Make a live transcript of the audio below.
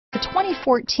The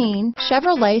 2014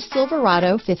 Chevrolet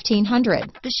Silverado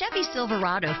 1500. The Chevy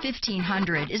Silverado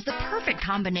 1500 is the perfect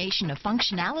combination of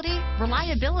functionality,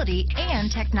 reliability,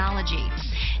 and technology.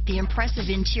 The impressive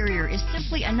interior is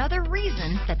simply another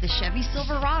reason that the Chevy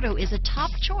Silverado is a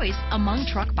top choice among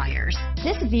truck buyers.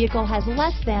 This vehicle has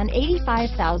less than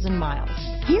 85,000 miles.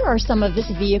 Here are some of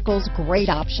this vehicle's great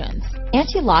options: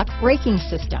 anti-lock braking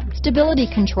system,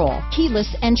 stability control,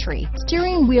 keyless entry,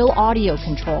 steering wheel audio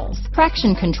controls,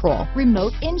 traction control,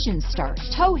 remote engine start,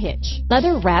 tow hitch,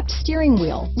 leather-wrapped steering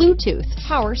wheel, Bluetooth,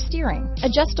 power steering,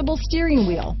 adjustable steering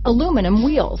wheel, aluminum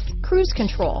wheels, cruise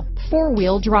control,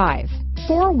 four-wheel drive,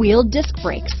 four-wheel disc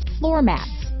brakes, floor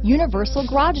mats, universal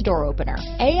garage door opener,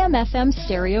 AM/FM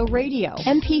stereo radio,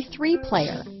 MP3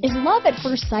 player. Is love at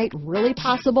first sight really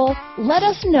possible? Let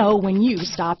us know when you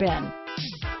stop in.